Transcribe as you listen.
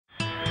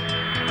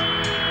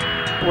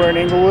We're in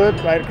Inglewood,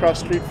 right across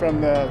the street from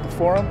the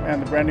Forum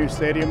and the brand new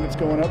stadium that's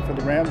going up for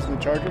the Rams and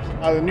the Chargers.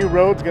 The new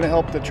road's going to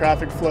help the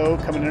traffic flow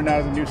coming in and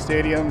out of the new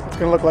stadium. It's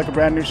going to look like a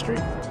brand new street.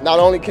 Not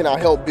only can I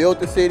help build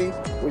the city,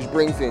 which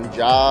brings in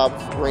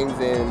jobs, brings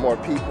in more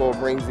people,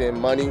 brings in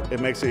money. It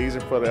makes it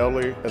easier for the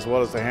elderly as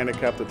well as the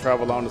handicapped to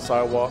travel along the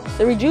sidewalks.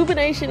 The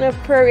rejuvenation of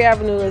Prairie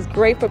Avenue is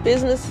great for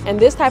business, and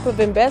this type of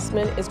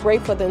investment is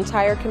great for the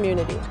entire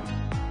community.